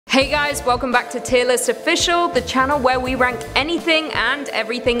Hey guys, welcome back to Tier List Official, the channel where we rank anything and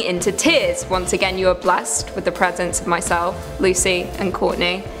everything into tiers. Once again, you are blessed with the presence of myself, Lucy, and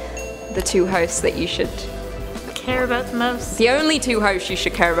Courtney, the two hosts that you should care about the most. The only two hosts you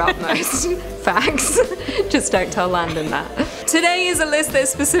should care about most. Facts. Just don't tell Landon that. Today is a list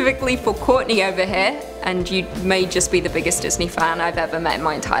that's specifically for Courtney over here, and you may just be the biggest Disney fan I've ever met in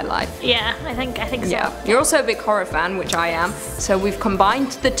my entire life. Yeah, I think so. Yeah. You're also a big horror fan, which I am, so we've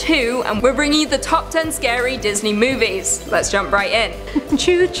combined the two, and we're bringing you the top 10 scary Disney movies. Let's jump right in.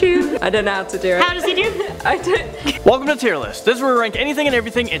 Choo choo. I don't know how to do it. How does he do? I don't. Welcome to Tier List. This is where we rank anything and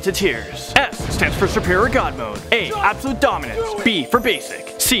everything into tiers. S stands for Superior God Mode. A, Absolute Dominance. B, for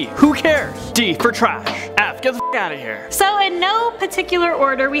Basic. C, Who Cares? D, for Trash. F, get the f out of here. So in no particular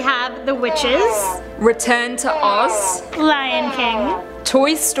order, we have The Witches, Return to Oz, Lion King,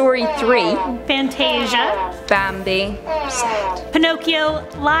 Toy Story 3, Fantasia, Bambi, sad. Pinocchio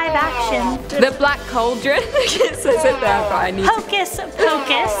live action, The Black Cauldron, it says it there, but I need to. Hocus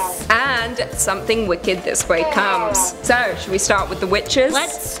Pocus, And Something Wicked This Way Comes. So, should we start with The Witches?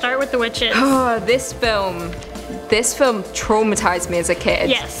 Let's start with The Witches. Oh, this film traumatized me as a kid.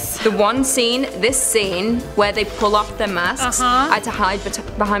 Yes. The one scene, this scene, where they pull off their masks, I had to hide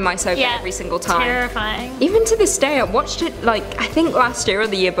behind my sofa every single time. Terrifying. Even to this day, I watched it like, I think last year or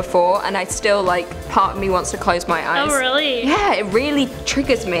the year before, and I still like, part of me wants to close my eyes. Oh really? Yeah, it really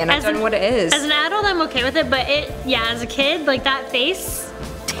triggers me and I don't know what it is. As an adult, I'm okay with it, but as a kid, like that face,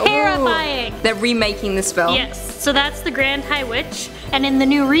 terrifying. Ooh. They're remaking this film. Yes, so that's the Grand High Witch, and in the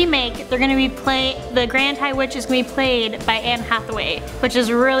new remake, they're gonna be the Grand High Witch is gonna be played by Anne Hathaway, which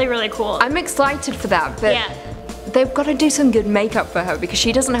is really, really cool. I'm excited for that, but they've got to do some good makeup for her because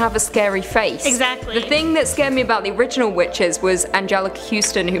she doesn't have a scary face. Exactly. The thing that scared me about the original Witches was Angelica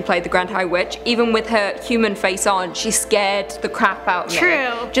Houston, who played the Grand High Witch. Even with her human face on, she scared the crap out of me.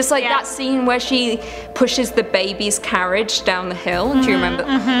 True. Just like that scene where she pushes the baby's carriage down the hill. Do you remember?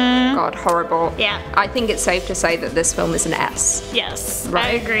 God, horrible. Yeah. I think it's safe to say that this film is an S. Yes, Right? I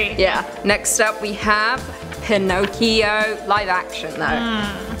agree. Yeah. Next up we have Pinocchio, live action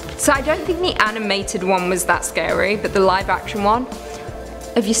though. So I don't think the animated one was that scary, but the live action one,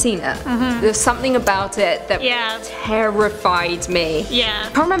 have you seen it? There's something about it that terrified me. Yeah.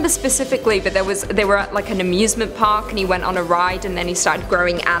 I can't remember specifically, but they were at like an amusement park and he went on a ride and then he started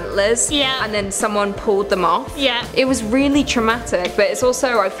growing antlers. Yeah. And then someone pulled them off. Yeah. It was really traumatic, but it's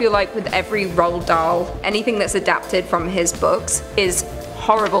also, I feel like with every Roald Dahl, anything that's adapted from his books is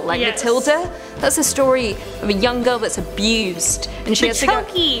horrible. Like Matilda, that's a story of a young girl that's abused and she has to go.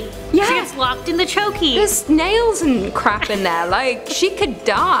 She gets locked in the chokey. There's nails and crap in there. Like, she could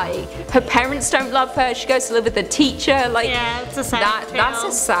die. Her parents don't love her. She goes to live with the teacher. Like, it's a sad tale. That's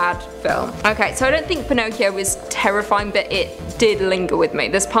a sad film. Okay, so I don't think Pinocchio was terrifying, but it did linger with me.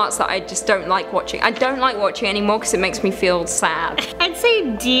 There's parts that I just don't like watching. I don't like watching anymore because it makes me feel sad. I'd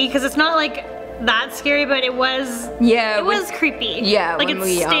say D because it's not like that scary, but it was was creepy. Yeah, like when it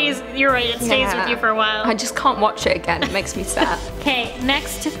we, stays. You're right. It stays with you for a while. I just can't watch it again. It makes me sad. Okay,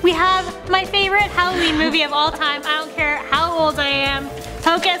 next we have my favorite Halloween movie of all time. I don't care how old I am.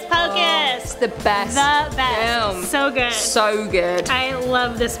 Hocus Pocus. It's the best. The best. Film. So good. So good. I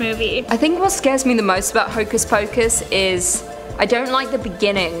love this movie. I think what scares me the most about Hocus Pocus is I don't like the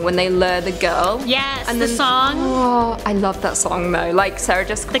beginning when they lure the girl. Yes, and the then, song. Oh, I love that song though. Like Sarah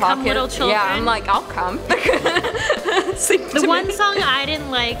Jessica Parker. Come Little Children. Yeah, I'm like, I'll come. The one song I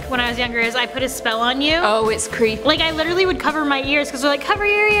didn't like when I was younger is I Put a Spell on You. Oh, it's creepy. Like I literally would cover my ears because they're like, cover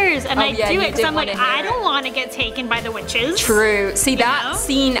your ears. And I do it because I'm like, I don't it. want to get taken by the witches. True. See that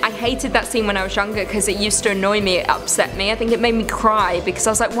scene, I hated that scene when I was younger because it used to annoy me, it upset me. I think it made me cry because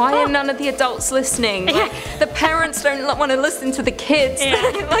I was like, why are none of the adults listening? Like, the parents don't want to listen to the kids.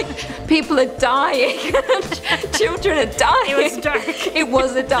 Like, people are dying. Children are dying. It was dark. It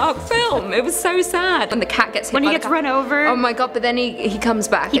was a dark film. It was so sad. When the cat gets hit when by he gets run over. Oh my god, but then he comes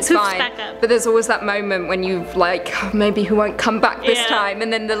back. It's poops fine. back up. But there's always that moment when you've like, oh, maybe he won't come back this time,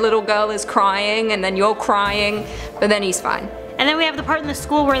 and then the little girl is crying, and then you're crying, but then he's fine. And then we have the part in the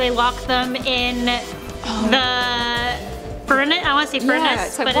school where they lock them in the furnace. I want to say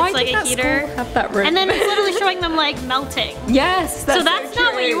furnace, but it's like a heater. Have that room? And then it's literally showing them like melting. Yes, that's so that's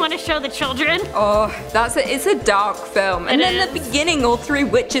not what you want to show the children. Oh, it's a dark film. And then the beginning, all three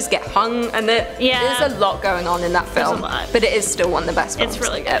witches get hung, and there's a lot going on in that film. There's a lot. But it is still one of the best films it's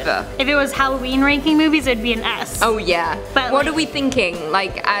really good. ever. If it was Halloween ranking movies, it'd be an S. Oh yeah. But what are we thinking?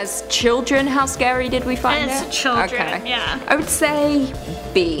 Like as children, how scary did we find it? As children, okay. yeah. I would say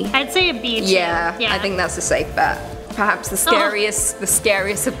B. I'd say a B too. Yeah, I think that's a safe bet. Perhaps the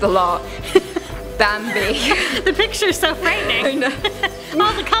scariest of the lot. Bambi. The picture's so frightening. I know.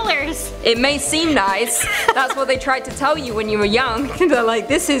 All the colors. nice. It may seem nice. That's what they tried to tell you when you were young. They're like,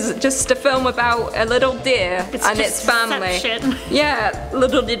 this is just a film about a little deer and its family. Deception. Yeah,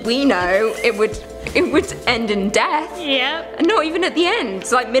 little did we know it would end in death. Yep. And not even at the end.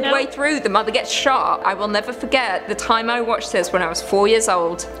 It's like midway Nope. through, the mother gets shot. I will never forget the time I watched this when I was 4 years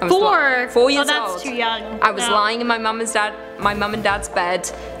old. I was 4 years Oh, that's old. too young. I was No. lying in my mum and dad's bed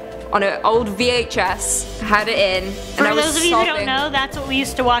on an old VHS, had it in, For and I was those of you sobbing. who don't know, that's what we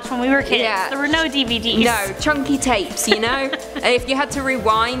used to watch when we were kids. Yeah. There were no DVDs. No, chunky tapes, you know? And if you had to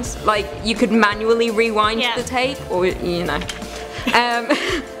rewind, like, you could manually rewind Yeah. the tape, or, you know.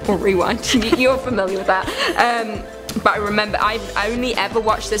 Or rewind, you're familiar with that. But I remember, I only ever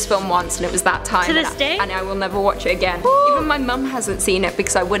watched this film once, and it was that time. To this day? And I will never watch it again. Woo. Even my mum hasn't seen it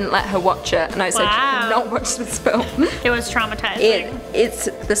because I wouldn't let her watch it, and I said, Wow. "Do not watch this film." It was traumatizing. It's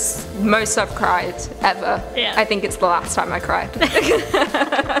the most I've cried ever. Yeah. I think it's the last time I cried.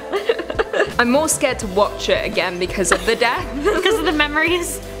 I'm more scared to watch it again because of the death. Because of the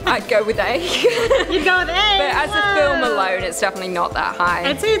memories. I'd go with A. You'd go with A. But as a film alone, it's definitely not that high.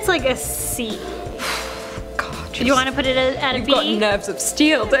 I'd say it's like a C. God, Do you want to put it at a you've B? got nerves of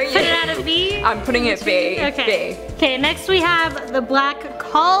steel, don't you? Put it at a B? I'm putting it B. Okay. B. Okay, next we have the Black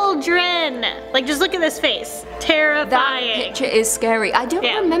Cauldron. Like, just look at this face. That Terrifying. picture is scary. I don't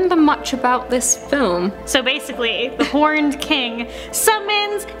Yeah. remember much about this film. So basically, the Horned King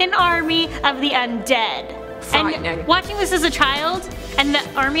summons an army of the undead. Frightening. And watching this as a child, and the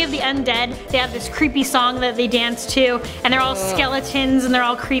army of the undead, they have this creepy song that they dance to, and they're all skeletons and they're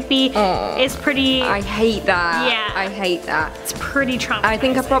all creepy. It's pretty, I hate that. Yeah. I hate that. it's pretty traumatizing. I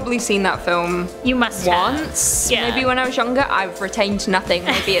think I've probably seen that film You must have. once. Yeah. Maybe when I was younger. I've retained nothing.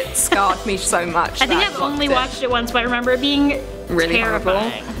 Maybe it scarred me so much. I think that I've only blocked watched it once, but I remember it being Really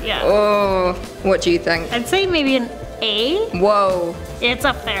terrifying. horrible. Yeah. Oh, what do you think? I'd say maybe an A. Whoa. It's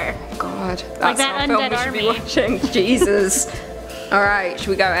up there. God, Like that's that not a film undead we should be army. watching. Jesus. All right, should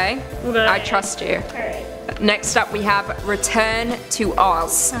we go A? We'll go I A. trust you. Alright. Next up, we have Return to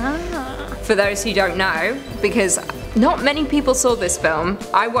Oz. For those who don't know, because not many people saw this film.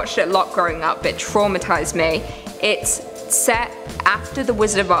 I watched it a lot growing up. It traumatized me. It's set after The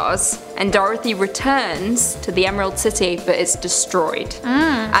Wizard of Oz, and Dorothy returns to the Emerald City, but it's destroyed.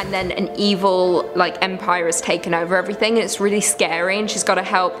 And then an evil empire has taken over everything, and it's really scary, and she's got to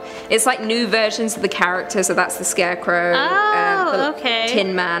help. It's like new versions of the characters, so that's the Scarecrow, Oh, the okay.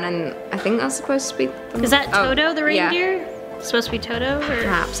 Tin Man, and I think that's supposed to be... Is that Toto the yeah. reindeer? Supposed to be Toto? Or?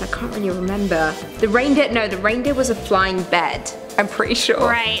 Perhaps, I can't really remember. The reindeer was a flying bed, I'm pretty sure.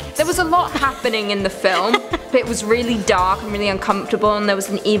 Right. There was a lot happening in the film, but it was really dark and really uncomfortable, and there was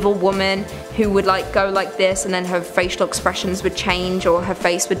an evil woman who would go like this, and then her facial expressions would change or her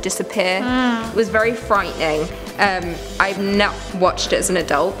face would disappear. It was very frightening. I've not watched it as an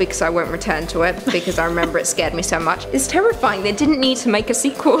adult because I won't return to it because I remember it scared me so much. It's terrifying. They didn't need to make a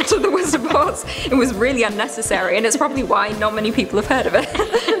sequel to The Wizard of Oz. It was really unnecessary, and it's probably why not many people have heard of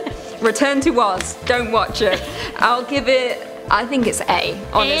it. Return to Oz. Don't watch it. I'll give it... I think it's A,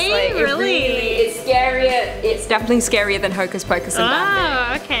 honestly. A? Really? It's scarier. It's definitely scarier than Hocus Pocus and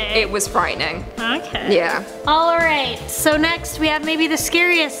Bambi. Oh, okay. It was frightening. Okay. Yeah. Alright, so next we have maybe the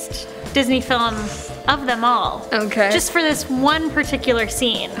scariest Disney film of them all. Okay. Just for this one particular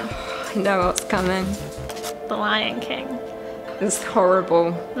scene. I know what's coming. The Lion King. It's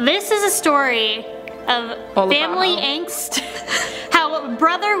horrible. This is a story of All about family how- angst. How a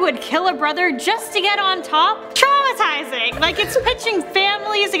brother would kill a brother just to get on top. Traumatizing. Like, it's pitching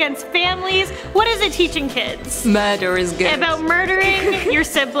families against families. What is it teaching kids? Murder is good. About murdering your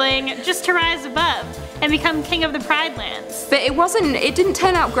sibling just to rise above and become king of the Pride Lands. But it didn't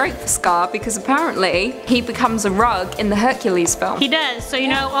turn out great for Scar because apparently he becomes a rug in the Hercules film. He does, so you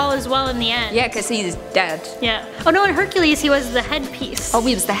know all is well in the end. Yeah, because he's dead. Yeah. Oh no, in Hercules he was the headpiece. Oh,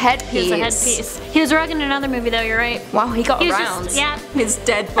 he was the headpiece. He was the headpiece. He was a rug in another movie though, you're right. Wow, he got He was around. just- yeah. His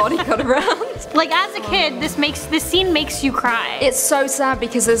dead body got around. Like, as a kid, this scene makes you cry. It's so sad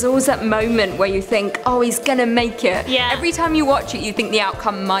because there's always that moment where you think, oh, he's gonna make it. Yeah. Every time you watch it, you think the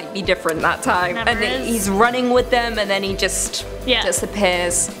outcome might be different that time. Never and is. he's running with them, and then he just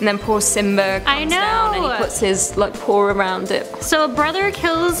disappears. And then poor Simba comes down and he puts his paw around it. So a brother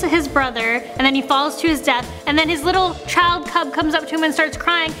kills his brother, and then he falls to his death, and then his little child cub comes up to him and starts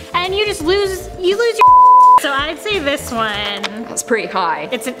crying, and you just lose your So I'd say this one. That's pretty high.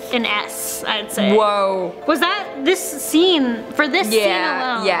 It's an S, I'd say. Whoa. Was that this scene, for this scene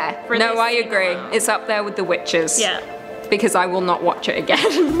alone? Yeah. For No, this I scene agree. alone. It's up there with The Witches. Yeah. Because I will not watch it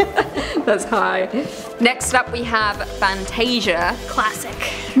again. That's high. Next up we have Fantasia. Classic.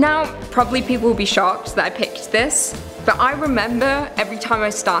 Now, probably people will be shocked that I picked this, but I remember every time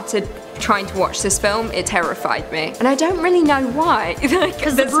I started trying to watch this film, it terrified me. And I don't really know why.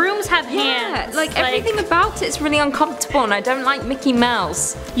 Because the brooms have hands. Yeah, like everything about it's really uncomfortable, and I don't like Mickey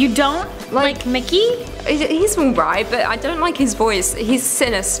Mouse. You don't like Mickey? He's alright, but I don't like his voice. He's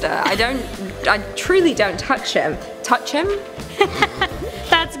sinister. I truly don't touch him. Touch him?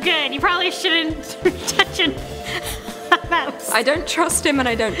 That's good. You probably shouldn't touch him. I don't trust him and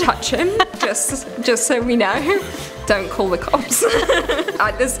I don't touch him, just so we know. Don't call the cops.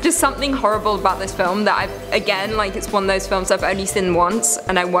 There's just something horrible about this film that it's one of those films I've only seen once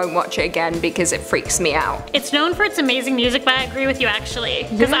and I won't watch it again because it freaks me out. It's known for its amazing music, but I agree with you actually.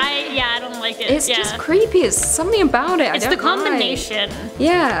 Because I don't like it. It's just creepy. It's something about it. It's the combination.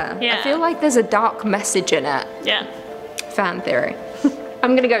 Yeah. I feel like there's a dark message in it. Yeah. Fan theory.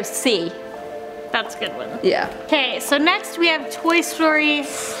 I'm gonna go C. That's a good one. Yeah. Okay, so next we have Toy Story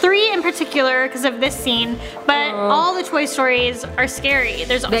 3 in particular because of this scene, but all the Toy Stories are scary.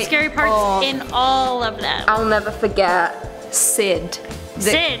 There's scary parts in all of them. I'll never forget Sid.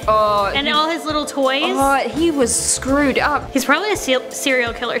 And all his little toys. Oh, he was screwed up. He's probably a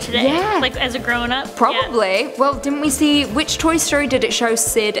serial killer today. Yeah. Like as a grown up. Probably. Yeah. Well, didn't we see, which Toy Story did it show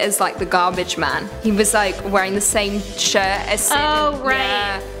Sid as like the garbage man? He was like wearing the same shirt as Sid. Oh,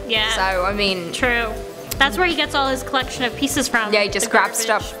 right. Yeah. So, I mean. True. That's where he gets all his collection of pieces from. Yeah, he just grabs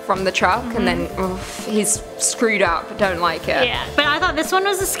stuff from the truck and then he's screwed up. Don't like it. Yeah. But I thought this one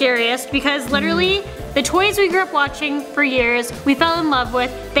was the scariest because literally the toys we grew up watching for years, we fell in love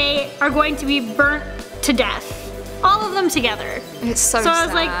with, they are going to be burnt to death. All of them together. It's so sad. So I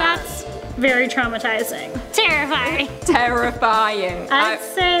was like, that's very traumatizing. Terrifying. Terrifying. I'd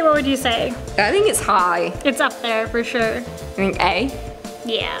say, what would you say? I think it's high. It's up there for sure. I think A.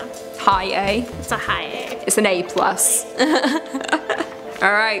 Yeah. High A. It's a high A. It's an A+.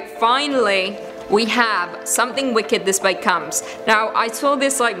 Alright, finally, we have Something Wicked This Way Comes. Now, I saw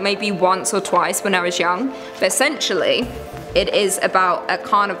this like maybe once or twice when I was young, but essentially, it is about a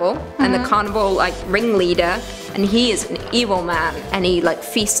carnival, and the carnival like ringleader, and he is an evil man, and he like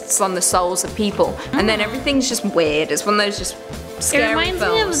feasts on the souls of people, and then everything's just weird. It's one of those just scary films. It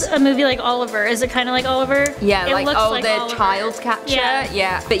films. reminds me of a movie like Oliver. Is it kind of like Oliver? Yeah, it like, looks like the Oliver. child catcher.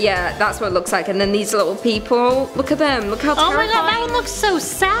 Yeah. But yeah, that's what it looks like. And then these little people, look at them, look how terrifying. Oh my god, that one looks so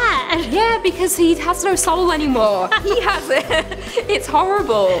sad. Yeah, because he has no soul anymore. He has it. It's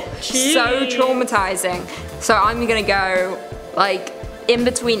horrible. Jeez. So traumatizing. So I'm gonna go like in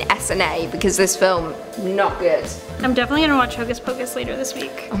between S and A because this film, not good. I'm definitely gonna watch Hocus Pocus later this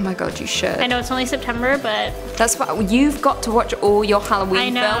week. Oh my god, you should. I know it's only September, but that's why you've got to watch all your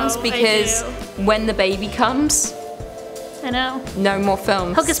Halloween films because I when the baby comes, I know. No more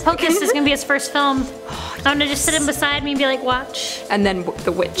films. Hocus Pocus is gonna be his first film. I'm gonna just sit him beside me and be like, watch. And then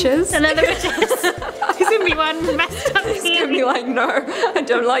the witches. And then the witches. He's gonna be one messed up. He's gonna be like, no, I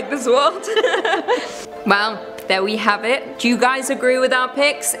don't like this world. Well, there we have it. Do you guys agree with our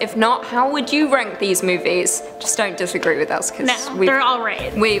picks? If not, how would you rank these movies? Just don't disagree with us because they're all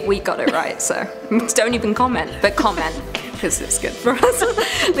right. We got it right, so don't even comment, but comment because it's good for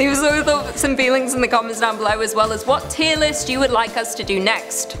us. Leave us all your thoughts and feelings in the comments down below, as well as what tier list you would like us to do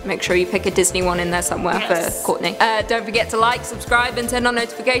next. Make sure you pick a Disney one in there somewhere for Courtney. Don't forget to like, subscribe, and turn on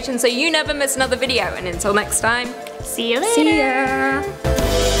notifications so you never miss another video. And until next time, see you later. See ya.